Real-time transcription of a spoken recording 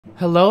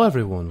Hello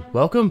everyone,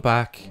 welcome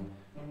back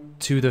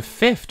to the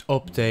 5th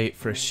update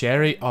for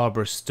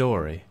Aweber's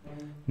story.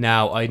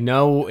 Now, I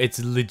know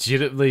it's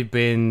legitimately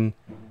been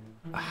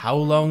how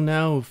long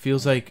now? It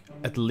feels like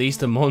at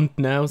least a month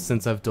now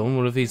since I've done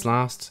one of these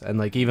last, and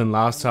like even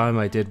last time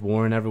I did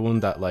warn everyone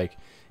that like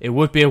it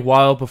would be a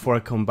while before I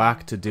come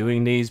back to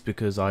doing these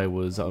because I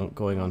was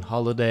going on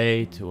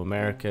holiday to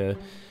America.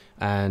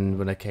 And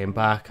when I came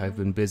back, I've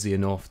been busy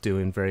enough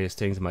doing various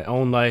things in my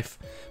own life.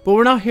 But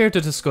we're not here to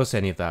discuss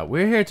any of that.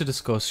 We're here to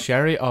discuss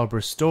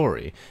Aweber's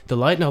story, the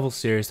light novel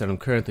series that I'm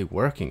currently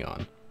working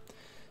on.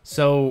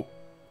 So,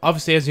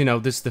 obviously, as you know,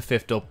 this is the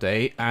 5th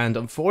update. And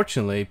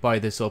unfortunately, by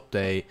this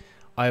update,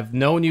 I have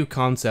no new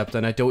concept.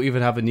 And I don't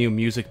even have a new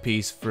music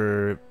piece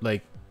for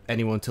like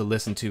anyone to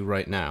listen to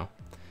right now.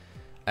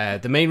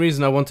 The main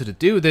reason I wanted to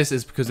do this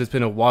is because it's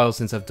been a while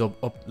since I've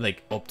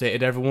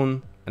updated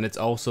everyone. And it's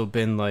also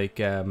been like,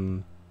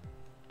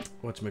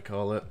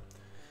 whatchamacallit,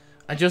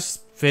 I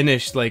just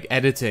finished like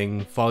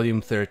editing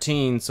volume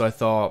 13, so I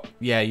thought,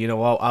 yeah, you know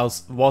what,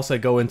 whilst I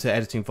go into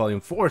editing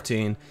volume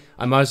 14,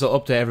 I might as well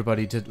update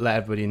everybody to let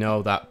everybody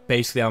know that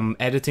basically I'm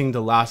editing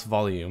the last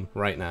volume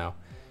right now.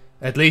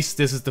 At least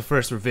this is the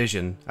first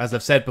revision. As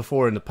I've said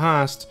before in the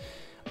past,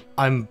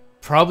 I'm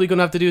probably going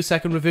to have to do a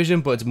second revision,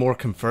 but it's more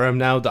confirmed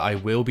now that I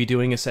will be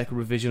doing a second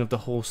revision of the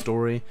whole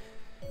story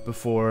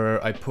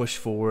before I push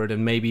forward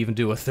and maybe even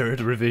do a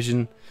third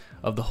revision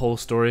of the whole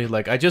story.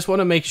 Like, I just want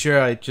to make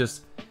sure I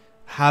just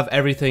have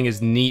everything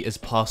as neat as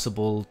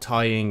possible,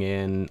 tying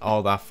in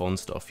all that fun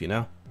stuff, you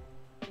know?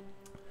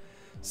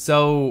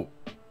 So,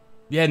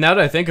 yeah, now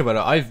that I think about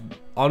it, I've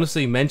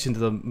honestly mentioned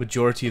the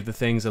majority of the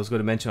things I was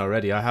going to mention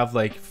already. I have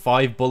like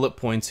 5 bullet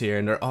points here,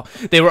 and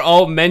they were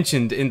all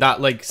mentioned in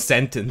that like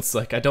sentence.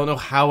 Like, I don't know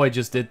how I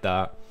just did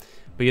that,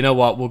 but you know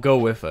what, we'll go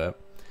with it.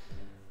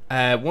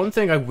 One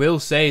thing I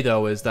will say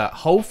though is that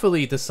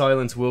hopefully the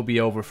silence will be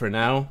over for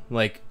now.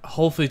 Like,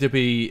 hopefully there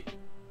be...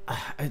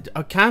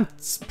 I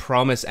can't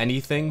promise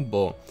anything,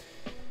 but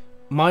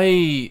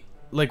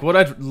what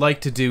I'd like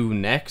to do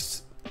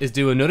next is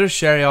do another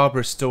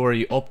Aweber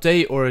story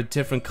update or a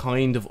different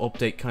kind of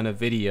update kind of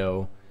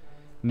video.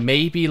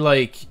 Maybe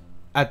like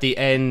at the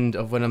end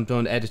of when I'm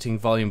done editing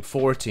volume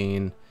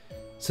 14.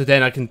 So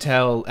then I can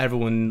tell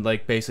everyone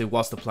like basically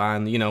what's the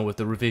plan, you know, with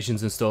the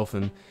revisions and stuff,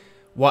 and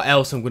what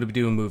else I'm going to be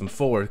doing moving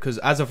forward. Because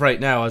as of right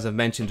now, as I've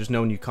mentioned, there's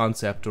no new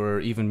concept or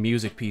even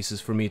music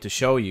pieces for me to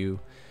show you.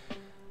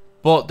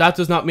 But that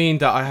does not mean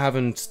that I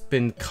haven't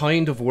been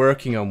kind of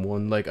working on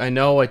one. Like, I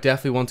know I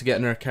definitely want to get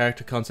another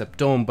character concept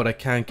done, but I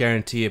can't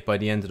guarantee it by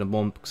the end of the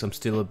month because I'm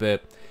still a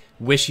bit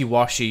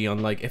wishy-washy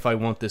on like if I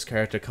want this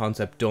character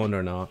concept done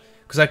or not.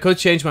 Because I could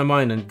change my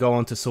mind and go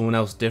on to someone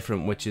else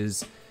different, which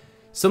is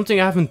something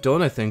I haven't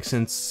done, I think,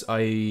 since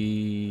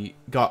I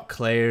got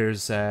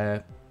Claire's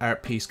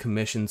art piece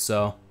commission.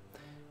 So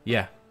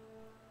yeah,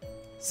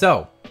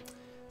 so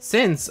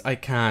since I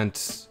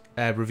can't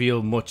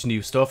reveal much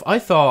new stuff, I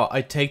thought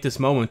I'd take this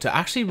moment to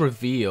actually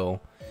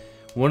reveal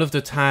one of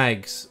the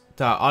tags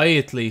that I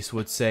at least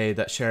would say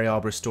that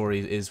Aweber's story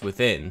is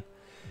within.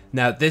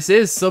 Now, this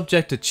is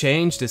subject to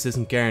change, this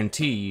isn't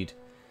guaranteed,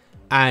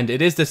 and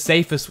it is the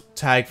safest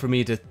tag for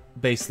me to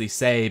basically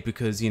say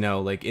because, you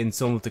know, like in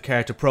some of the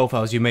character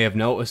profiles you may have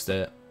noticed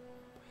it.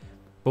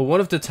 But one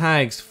of the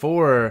tags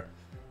for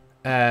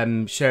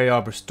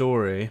Aweber's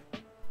story,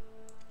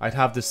 I'd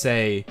have to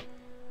say,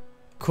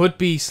 could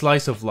be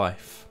slice of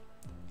life.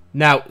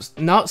 Now,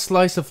 not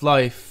slice of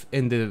life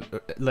in the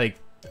like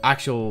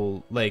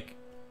actual like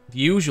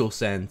usual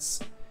sense,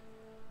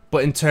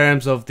 but in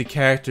terms of the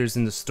characters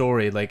in the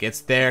story, like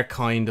it's their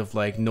kind of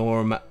like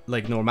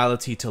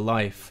normality to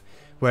life,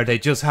 where they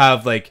just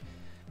have like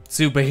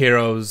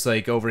superheroes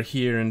like over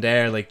here and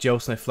there, like Joe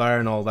Snowflower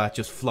and all that,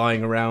 just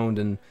flying around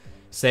and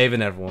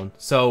saving everyone.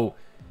 So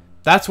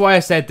that's why I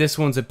said this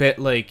one's a bit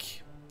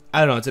like,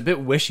 I don't know, it's a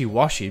bit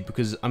wishy-washy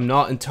because I'm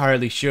not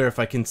entirely sure if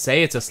I can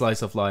say it's a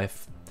slice of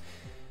life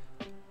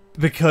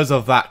because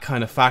of that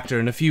kind of factor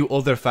and a few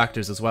other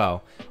factors as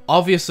well.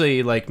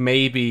 Obviously, like,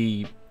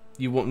 maybe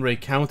you wouldn't really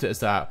count it as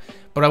that,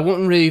 but I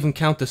wouldn't really even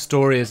count the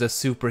story as a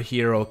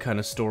superhero kind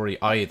of story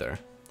either.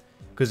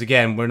 Because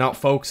again, we're not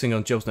focusing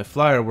on Joe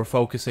Snowflower, we're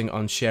focusing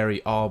on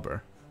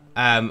Aweber.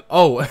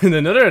 Oh, and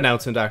another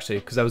announcement actually,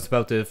 because I was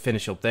about to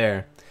finish up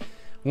there.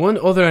 One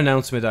other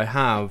announcement I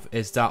have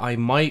is that I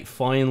might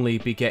finally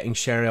be getting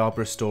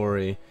Aweber's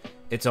story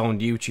its own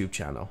YouTube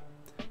channel.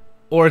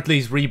 Or at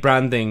least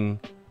rebranding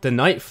the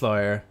Night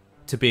Flyer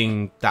to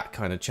being that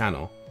kind of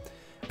channel.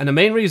 And the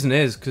main reason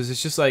is because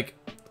it's just like,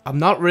 I'm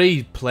not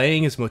really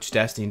playing as much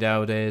Destiny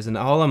nowadays, and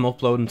all I'm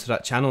uploading to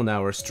that channel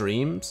now are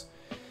streams.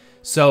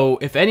 So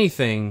if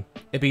anything,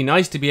 it'd be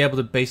nice to be able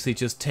to basically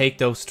just take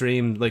those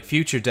streams, like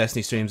future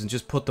Destiny streams, and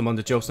just put them on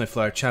the Joe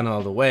Snowflower channel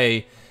all the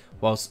way,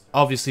 whilst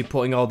obviously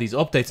putting all these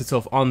updates and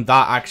stuff on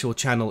that actual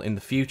channel in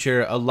the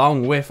future,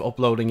 along with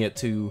uploading it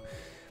to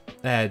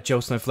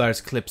Joe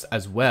Snowflower's clips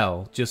as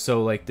well, just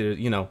so like the,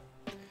 you know,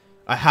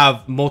 I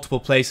have multiple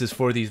places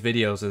for these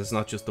videos and it's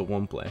not just the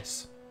one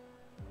place.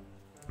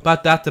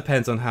 But that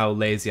depends on how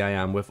lazy I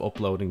am with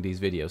uploading these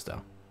videos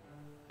though.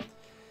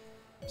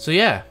 So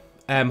yeah,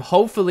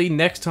 hopefully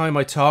next time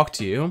I talk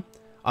to you,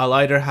 I'll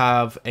either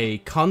have a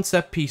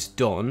concept piece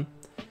done,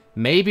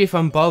 maybe if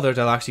I'm bothered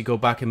I'll actually go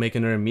back and make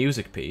another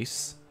music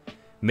piece,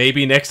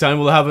 maybe next time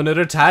we'll have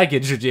another tag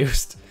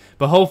introduced,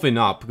 but hopefully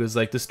not, because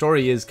like the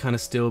story is kind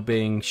of still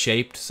being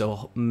shaped,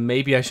 so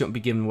maybe I shouldn't be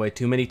giving away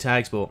too many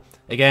tags. But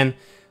again,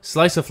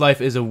 Slice of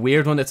Life is a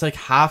weird one. It's like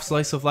half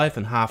Slice of Life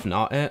and half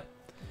not it.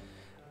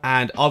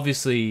 And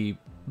obviously,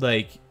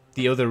 like,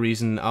 the other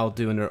reason I'll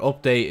do another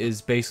update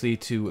is basically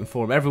to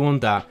inform everyone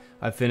that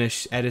I've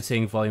finished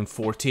editing volume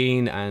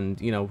 14, and,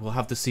 you know, we'll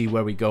have to see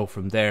where we go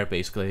from there,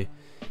 basically,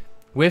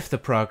 with the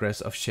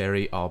progress of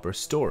Sherry Aweber's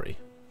story.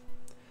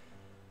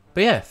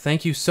 But yeah,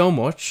 thank you so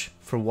much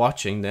for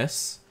watching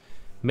this.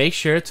 Make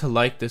sure to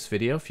like this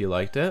video if you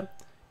liked it.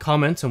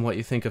 Comment on what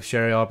you think of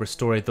Sherry Aweber's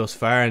story thus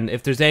far, and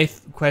if there's any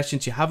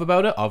questions you have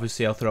about it,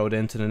 obviously I'll throw it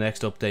into the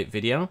next update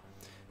video,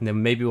 and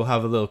then maybe we'll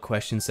have a little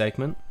question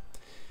segment.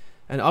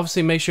 And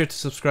obviously make sure to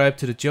subscribe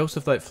to the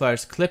Joseph Light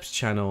Flyers Clips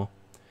channel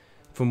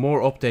for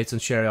more updates on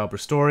Sherry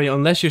Aweber's story.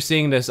 Unless you're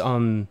seeing this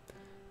on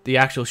the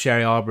actual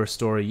Sherry Aweber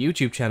story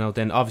YouTube channel,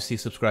 then obviously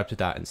subscribe to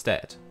that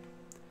instead.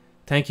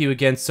 Thank you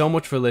again so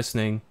much for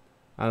listening,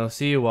 and I'll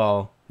see you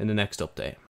all in the next update.